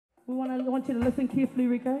I want you to listen carefully,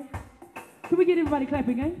 Rico. Can we get everybody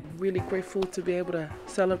clapping, eh? Really grateful to be able to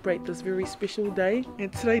celebrate this very special day.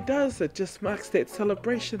 And today it just marks that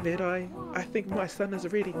celebration that I think my son is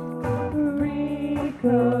ready.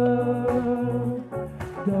 Rico,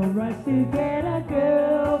 don't rush to get a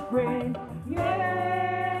girlfriend. Yeah,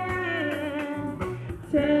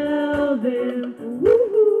 tell them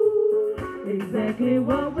woo-hoo, exactly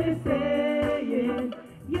what we're saying.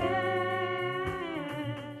 Yeah.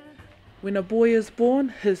 When a boy is born,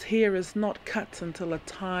 his hair is not cut until a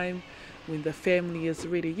time when the family is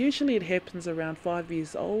ready. Usually it happens around 5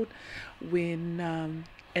 years old, when and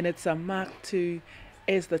it's a mark to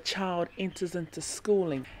as the child enters into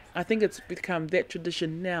schooling. I think it's become that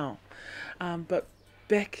tradition now, but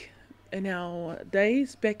back in our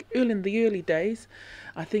days, in the early days,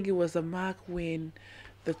 I think it was a mark when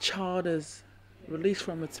the child is released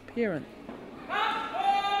from its parent.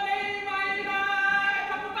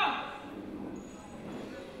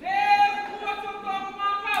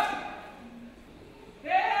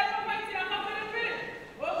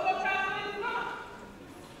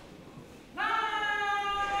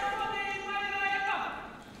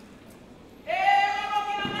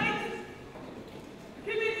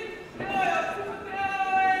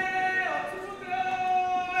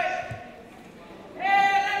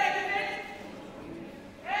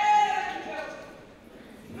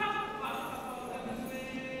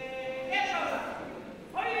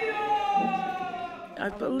 I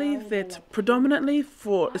believe that predominantly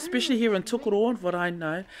especially here in Tokoroa, what I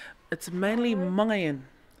know, it's mainly Mangayan.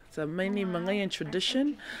 It's a mainly Mangayan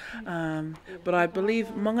tradition, but I believe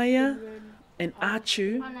Mangaya and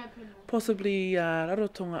Achu, possibly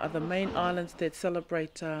Rarotonga, are the main islands that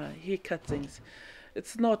celebrate hair cuttings.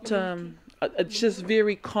 It's not, it's just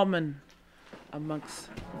very common amongst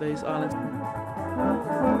those islands.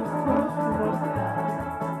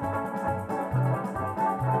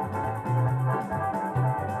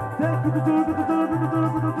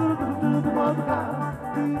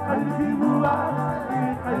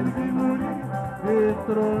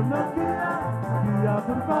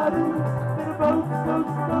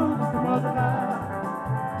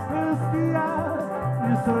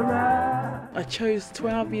 I chose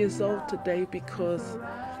 12 years old today because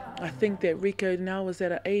I think that Rico now is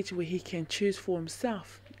at an age where he can choose for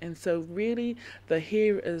himself, and so really the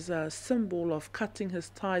hair is a symbol of cutting his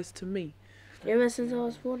ties to me. Ever since I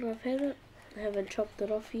was born, I've had it. I haven't chopped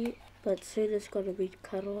it off yet, but soon it's going to be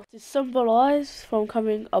cut off. To symbolise from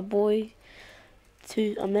coming a boy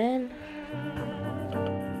to a man.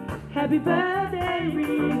 Happy birthday,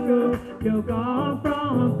 Rico, you're gone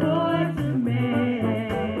from boy to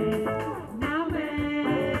man. Now man.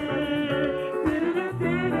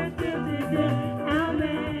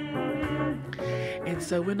 And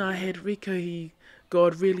so when I had Rico,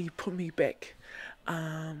 God really put me back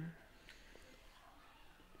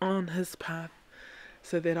on his path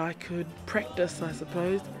so that I could practice, I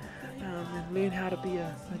suppose, and learn how to be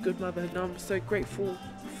a good mother. And I'm so grateful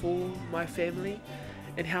for my family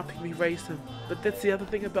and helping me raise him. But that's the other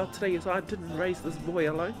thing about today, is I didn't raise this boy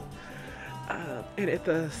alone. And at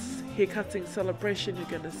the hair cutting celebration, you're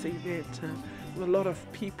going to see that a lot of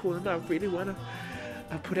people, and I really want to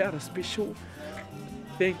put out a special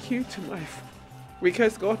thank you to my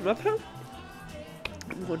Rico's godmother,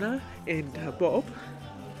 Mona, and Bob,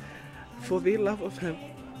 for their love of him.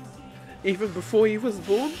 Even before he was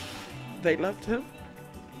born, they loved him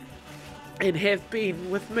and have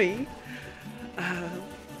been with me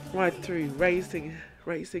right through raising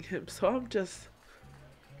him. So I'm just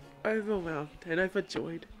overwhelmed and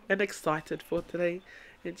overjoyed and excited for today,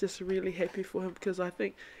 and just really happy for him, because I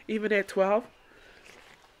think even at 12,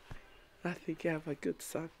 I think I have a good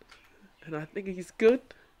son, and I think he's good.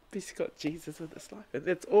 He's got Jesus in his life, and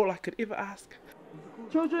that's all I could ever ask.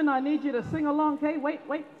 Children, I need you to sing along, okay? Wait,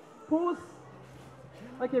 pause.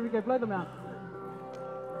 Okay, Rico, blow them out.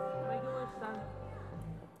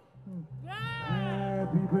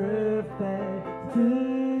 Happy birthday to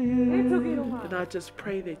you. And I just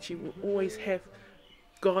pray that you will always have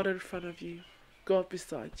God in front of you, God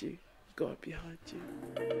beside you, God behind you.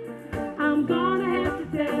 I'm gonna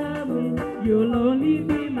have to tell you, you'll only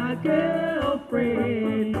be my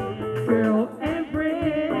girlfriend, girl and friend.